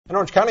An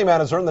Orange County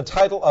man has earned the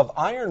title of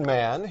Iron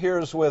Man.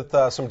 Here's with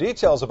some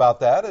details about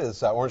that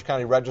is Orange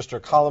County Register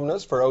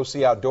columnist for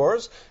OC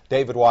Outdoors,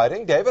 David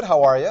Whiting. David,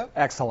 how are you?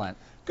 Excellent.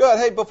 Good.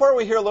 Hey, before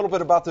we hear a little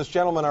bit about this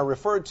gentleman I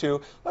referred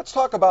to, let's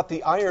talk about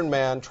the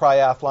Ironman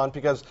triathlon,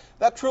 because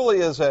that truly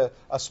is a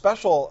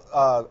special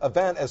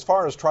event as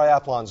far as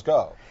triathlons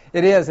go.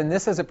 It is, and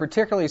this is a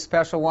particularly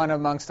special one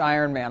amongst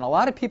Ironman. A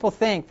lot of people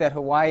think that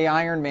Hawaii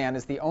Ironman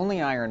is the only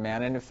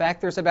Ironman, and in fact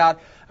there's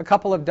about a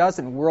couple of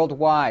dozen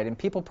worldwide, and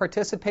people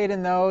participate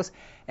in those,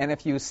 and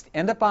if you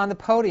end up on the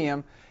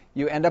podium,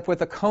 you end up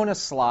with a KOCE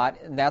slot,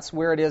 and that's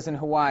where it is in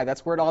Hawaii.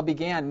 That's where it all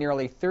began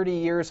nearly 30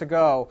 years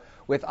ago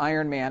with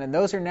Ironman, and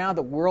those are now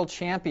the World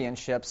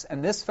Championships.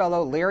 And this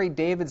fellow, Larry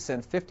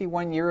Davidson,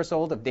 51 years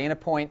old of Dana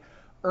Point,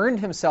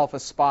 earned himself a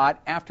spot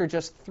after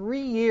just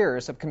 3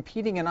 years of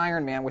competing in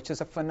Ironman, which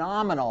is a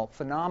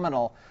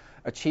phenomenal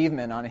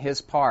achievement on his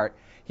part.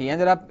 He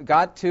ended up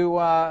got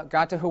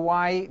to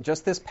Hawaii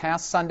just this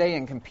past Sunday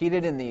and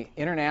competed in the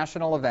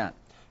international event.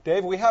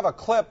 Dave, we have a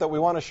clip that we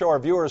want to show our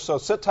viewers, so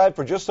sit tight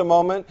for just a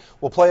moment.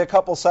 We'll play a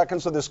couple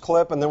seconds of this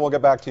clip, and then we'll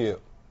get back to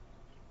you.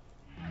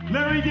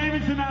 Larry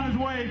Davidson on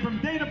his way from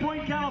Dana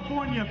Point,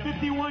 California,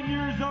 51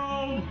 years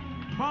old,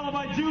 followed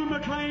by June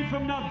McLean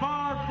from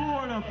Navarre,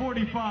 Florida,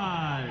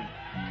 45.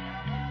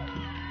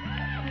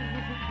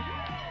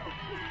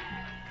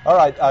 All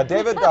right,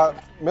 David, let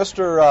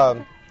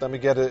me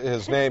get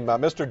his name.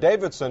 Mr.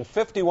 Davidson,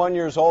 51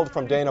 years old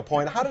from Dana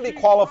Point. How did he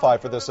qualify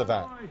for this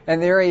event?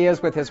 And there he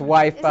is with his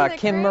wife,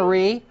 Kim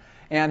Marie,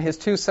 and his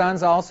two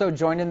sons also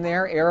joined him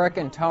there, Eric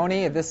and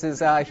Tony. This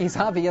is he's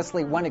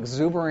obviously one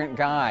exuberant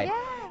guy. Yeah.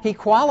 He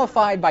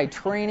qualified by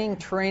training.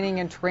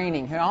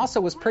 He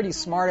also was pretty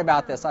smart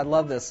about this. I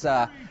love this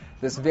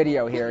this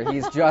video here.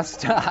 He's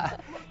just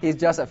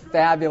a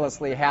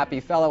fabulously happy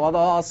fellow. Although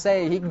I'll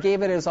say he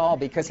gave it his all,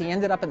 because he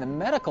ended up in the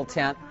medical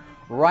tent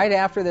right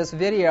after this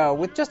video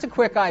with just a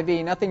quick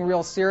IV, nothing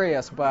real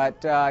serious,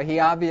 but he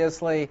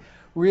obviously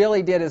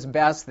really did his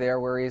best there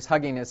where he's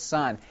hugging his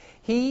son.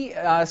 He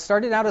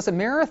started out as a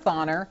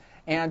marathoner,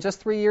 and just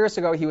 3 years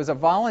ago he was a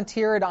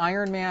volunteer at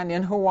Ironman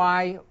in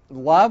Hawaii,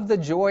 loved the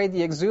joy,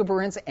 the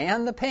exuberance,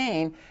 and the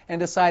pain, and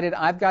decided,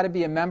 I've got to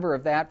be a member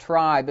of that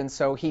tribe. And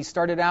so he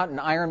started out in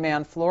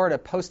Ironman, Florida,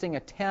 posting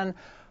a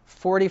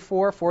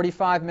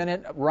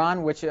 45-minute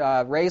run,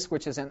 race,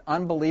 which is an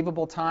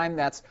unbelievable time.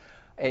 That's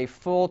a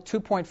full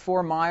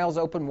 2.4 miles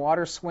open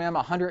water swim,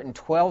 a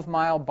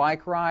 112-mile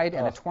bike ride,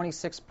 and a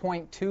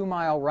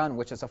 26.2-mile run,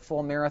 which is a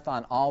full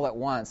marathon all at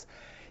once.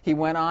 He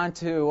went on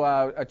to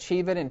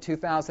achieve it in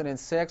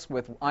 2006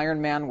 with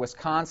Ironman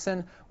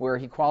Wisconsin, where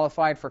he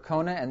qualified for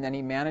Kona, and then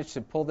he managed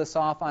to pull this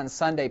off on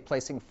Sunday,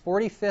 placing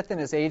 45th in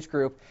his age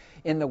group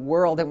in the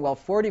world. And while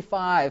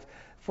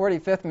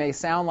 45th may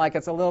sound like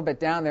it's a little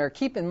bit down there,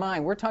 keep in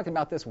mind we're talking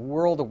about this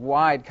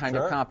worldwide kind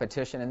of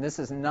competition, and this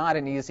is not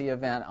an easy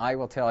event, I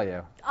will tell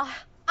you.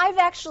 I've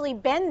actually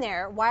been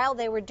there while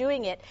they were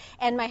doing it,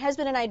 and my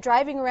husband and I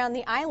driving around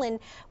the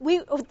island,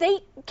 they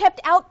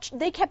kept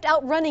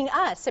outrunning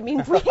us. I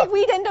mean,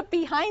 we'd end up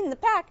behind the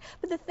pack.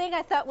 But the thing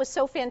I thought was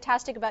so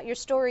fantastic about your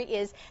story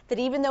is that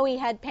even though he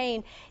had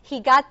pain,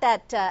 he got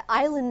that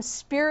island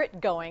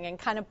spirit going and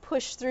kind of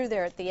pushed through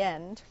there at the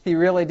end. He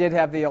really did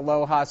have the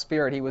aloha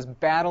spirit. He was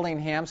battling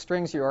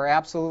hamstrings. You are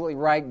absolutely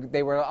right.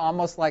 They were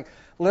almost like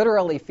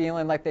literally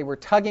feeling like they were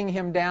tugging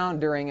him down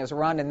during his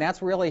run, and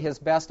that's really his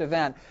best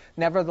event.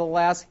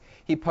 Nevertheless,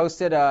 he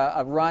posted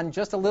a run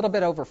just a little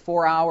bit over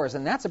 4 hours,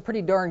 and that's a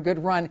pretty darn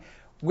good run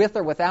with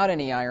or without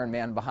any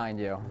Ironman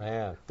behind you.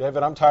 Man,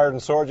 David, I'm tired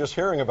and sore just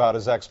hearing about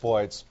his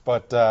exploits.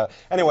 But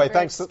anyway,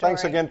 thanks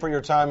again for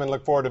your time, and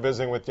look forward to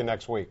visiting with you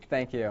next week.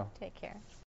 Thank you. Take care.